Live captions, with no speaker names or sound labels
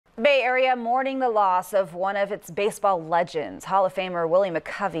Bay Area mourning the loss of one of its baseball legends. Hall of Famer Willie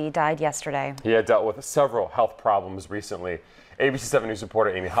McCovey died yesterday. He had dealt with several health problems recently. ABC 7 News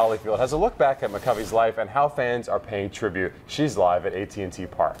reporter Amy Hollyfield has a look back at McCovey's life and how fans are paying tribute. She's live at AT&T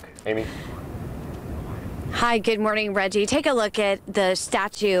Park. Amy? Hi, good morning, Reggie. Take a look at the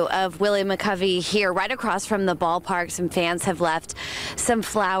statue of Willie McCovey here right across from the ballpark. Some fans have left some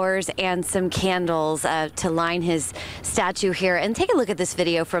flowers and some candles to line his statue here. And take a look at this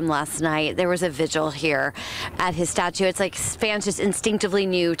video from last night. There was a vigil here at his statue. It's like fans just instinctively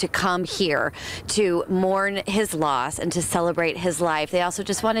knew to come here to mourn his loss and to celebrate his life. They also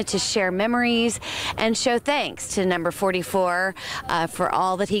just wanted to share memories and show thanks to number 44 for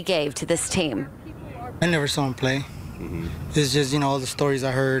all that he gave to this team. I never saw him play. It's just, all the stories I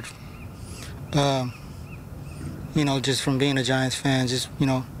heard, just from being a Giants fan, just,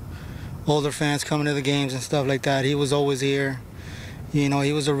 older fans coming to the games and stuff like that. He was always here. He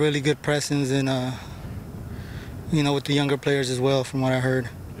was a really good presence and, with the younger players as well, from what I heard.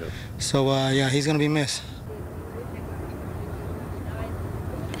 Yep. So, yeah, he's going to be missed.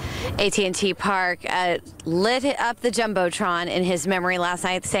 AT&T Park lit up the Jumbotron in his memory last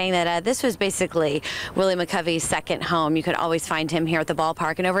night, saying that this was basically Willie McCovey's second home. You could always find him here at the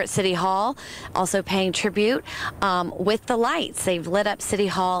ballpark. And over at City Hall, also paying tribute with the lights. They've lit up City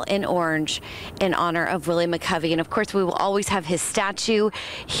Hall in orange in honor of Willie McCovey. And, of course, we will always have his statue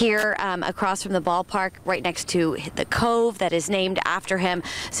here across from the ballpark, right next to the cove that is named after him.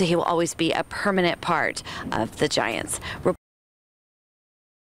 So he will always be a permanent part of the Giants.